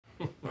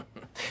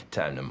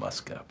Time to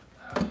musk up.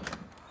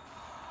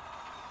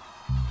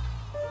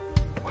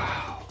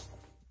 Wow.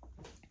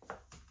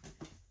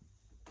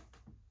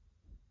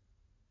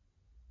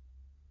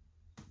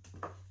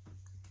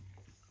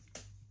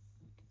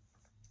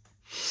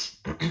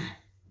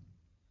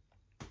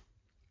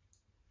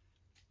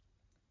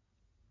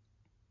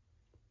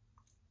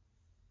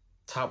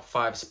 Top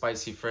 5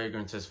 spicy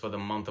fragrances for the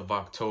month of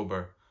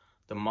October,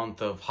 the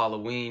month of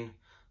Halloween,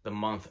 the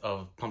month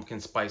of pumpkin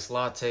spice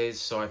lattes.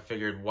 So I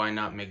figured, why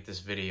not make this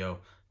video?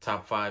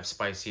 Top 5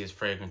 spiciest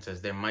fragrances.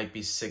 There might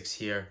be 6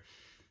 here.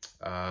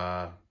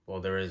 Well,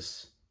 there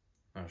is,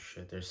 oh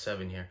shit, there's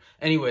 7 here.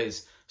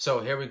 Anyways,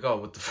 so here we go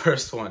with the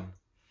first one.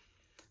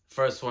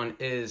 First one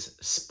is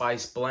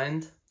Spice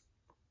Blend.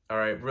 All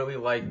right, really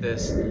like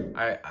this.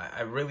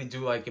 I really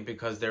do like it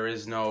because there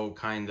is no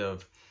kind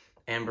of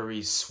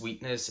ambery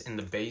sweetness in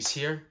the base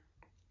here.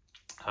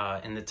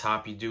 In the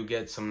top, you do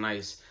get some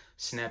nice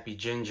snappy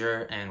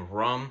ginger and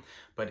rum,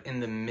 but in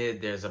the mid,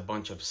 there's a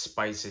bunch of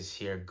spices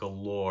here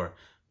galore.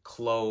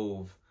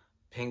 Clove,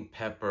 pink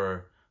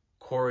pepper,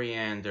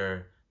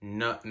 coriander,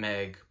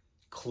 nutmeg,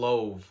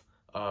 clove.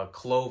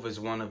 Clove is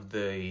one of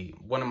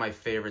my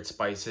favorite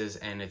spices,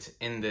 and it's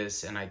in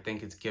this, and I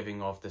think it's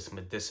giving off this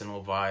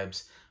medicinal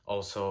vibes,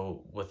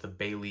 also with the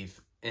bay leaf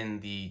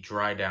in the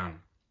dry down.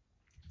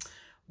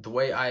 The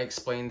way I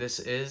explain this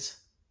is,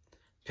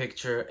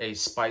 picture a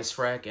spice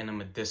rack and a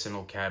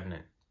medicinal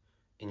cabinet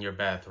in your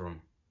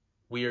bathroom.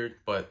 Weird,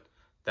 but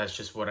that's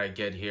just what I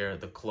get here.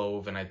 The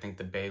clove and I think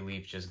the bay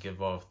leaf just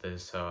give off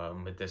this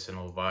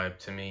medicinal vibe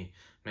to me,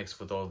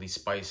 mixed with all these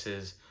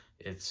spices.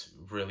 It's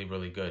really,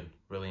 really good.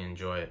 Really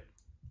enjoy it.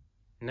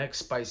 Next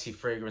spicy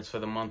fragrance for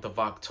the month of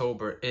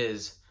October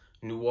is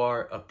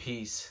Noir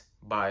Apiece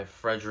by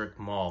Frederic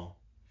Malle.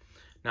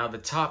 Now the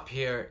top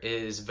here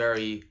is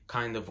very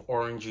kind of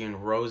orangey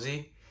and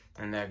rosy,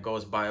 and that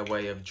goes by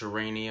way of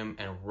geranium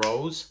and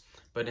rose.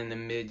 But in the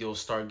mid, you'll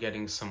start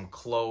getting some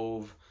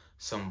clove,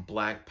 some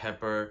black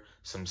pepper,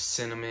 some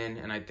cinnamon,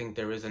 and I think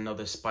there is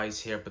another spice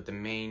here, but the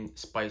main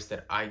spice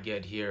that I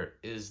get here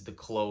is the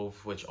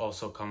clove, which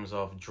also comes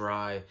off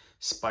dry,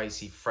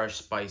 spicy, fresh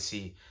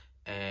spicy,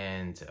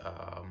 and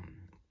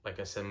like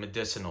I said,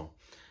 medicinal.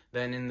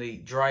 Then in the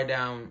dry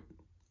down,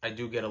 I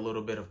do get a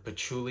little bit of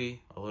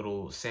patchouli, a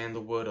little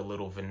sandalwood, a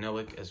little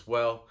vanillic as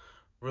well.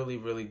 Really,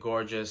 really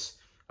gorgeous.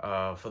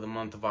 For the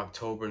month of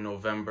October,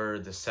 November,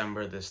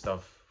 December, this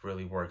stuff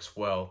really works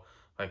well.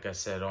 Like I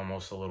said,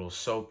 almost a little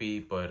soapy,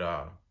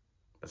 but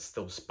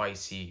still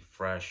spicy,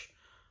 fresh.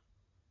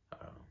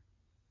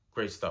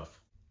 Great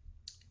stuff.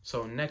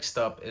 So next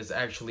up is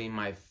actually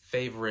my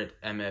favorite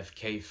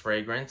MFK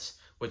fragrance,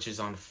 which is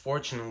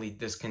unfortunately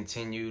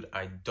discontinued.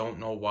 I don't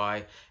know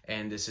why.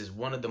 And this is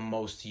one of the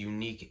most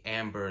unique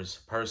ambers,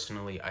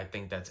 personally, I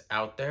think that's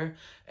out there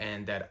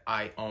and that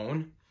I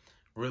own.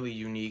 Really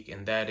unique,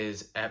 and that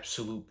is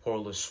Absolute Pour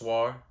Le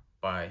Soir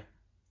by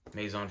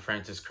Maison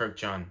Francis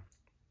Kurkdjian.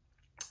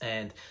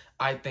 And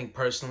I think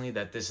personally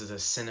that this is a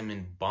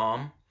cinnamon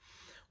bomb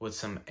with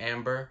some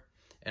amber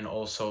and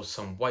also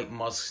some white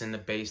musks in the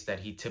base that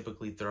he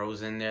typically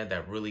throws in there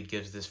that really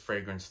gives this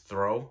fragrance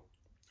throw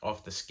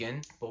off the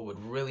skin. But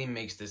what really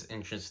makes this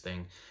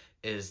interesting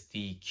is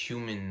the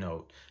cumin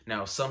note.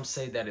 Now, some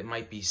say that it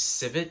might be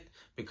civet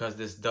because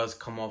this does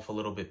come off a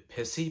little bit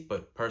pissy,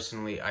 but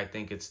personally, I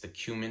think it's the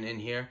cumin in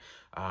here.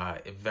 A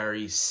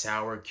very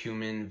sour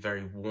cumin,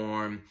 very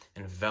warm,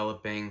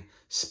 enveloping,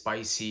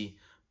 spicy,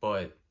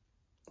 but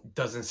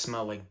doesn't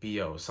smell like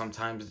BO.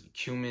 Sometimes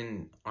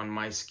cumin on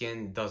my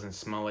skin doesn't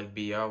smell like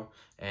BO,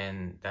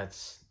 and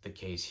that's the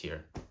case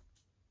here.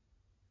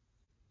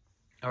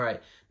 All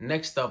right,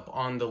 next up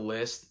on the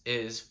list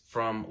is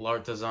from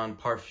L'Artisan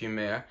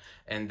Parfumeur,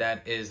 and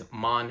that is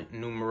Mon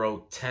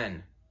Numero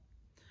 10.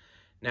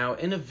 Now,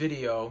 in a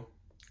video,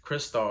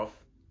 Christo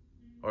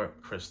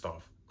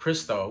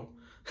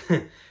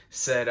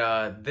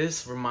said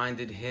this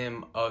reminded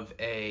him of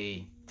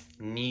a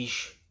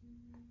niche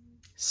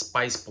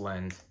spice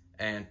blend.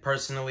 And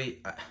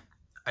personally,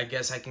 I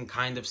guess I can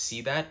kind of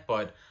see that,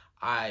 but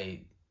I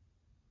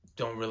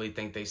don't really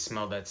think they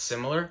smell that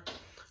similar.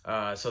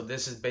 So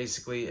this is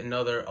basically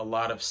a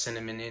lot of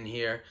cinnamon in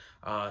here,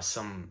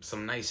 some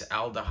nice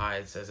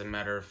aldehydes, as a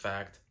matter of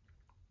fact.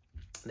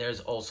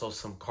 There's also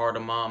some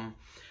cardamom.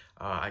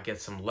 I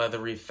get some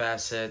leathery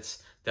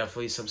facets,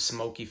 definitely some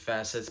smoky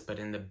facets, but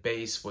in the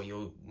base, what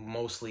you'll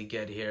mostly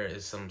get here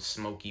is some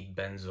smoky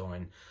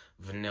benzoin,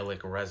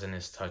 vanillic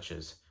resinous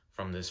touches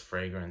from this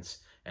fragrance.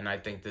 And I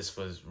think this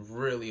was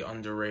really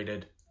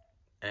underrated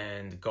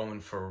and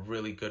going for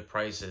really good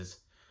prices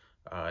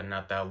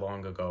not that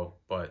long ago,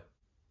 but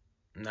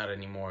not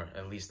anymore,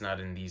 at least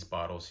not in these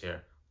bottles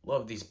here.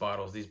 Love these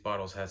bottles. These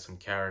bottles had some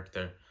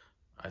character.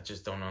 I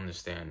just don't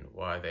understand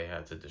why they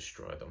had to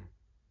destroy them.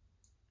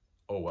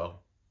 Oh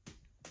well.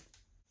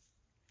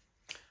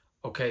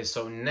 Okay,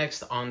 so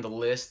next on the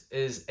list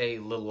is a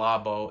Le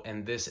Labo,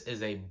 and this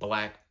is a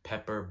black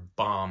pepper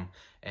bomb.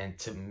 And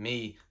to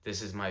me,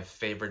 this is my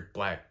favorite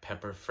black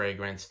pepper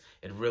fragrance.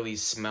 It really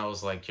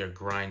smells like you're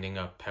grinding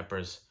up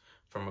peppers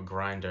from a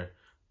grinder.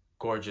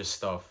 Gorgeous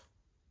stuff.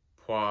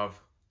 Poivre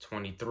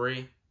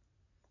 23.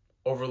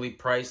 Overly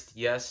priced,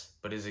 yes,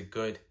 but is it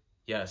good?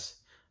 Yes.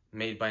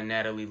 Made by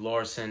Natalie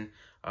Larson.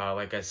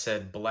 Like I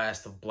said,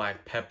 blast of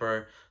black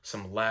pepper,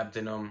 some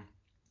labdanum,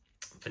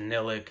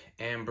 vanillic,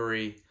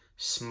 ambery,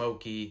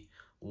 smoky,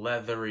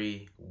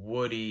 leathery,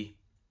 woody,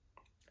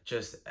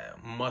 just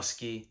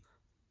musky,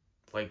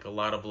 like a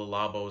lot of Le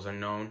Labos are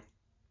known.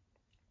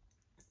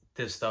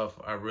 This stuff,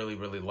 I really,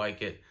 really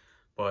like it,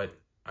 but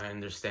I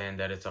understand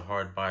that it's a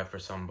hard buy for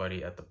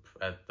somebody at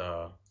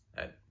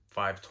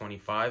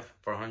 $5.25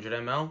 for 100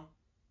 ml.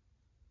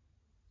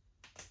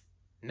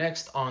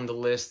 Next on the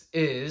list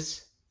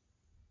is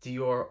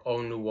Dior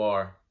Eau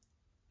Noir,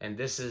 and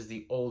this is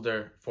the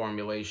older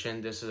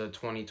formulation. This is a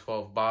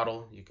 2012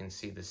 bottle. You can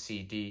see the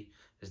CD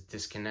is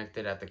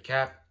disconnected at the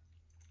cap.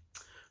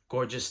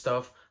 Gorgeous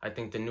stuff. I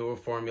think the newer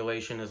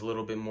formulation is a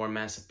little bit more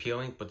mass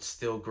appealing, but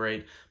still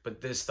great.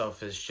 But this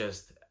stuff is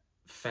just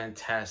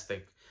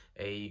fantastic.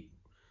 A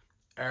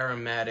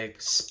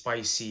aromatic,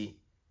 spicy,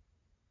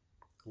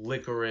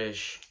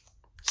 licorice,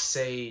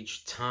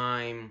 sage,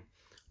 thyme,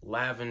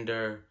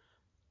 lavender,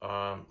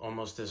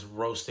 almost this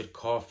roasted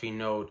coffee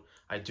note.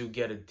 I do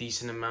get a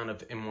decent amount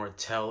of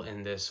immortelle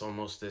in this,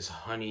 almost this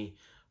honey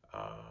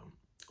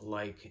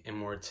like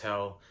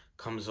immortelle.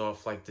 Comes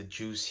off like the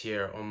juice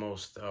here,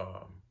 almost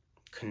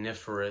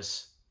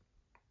coniferous,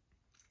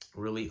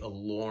 really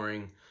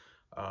alluring.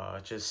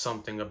 Just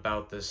something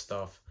about this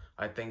stuff.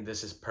 I think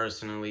this is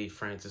personally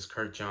Francis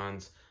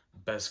Kurkdjian's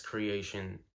best creation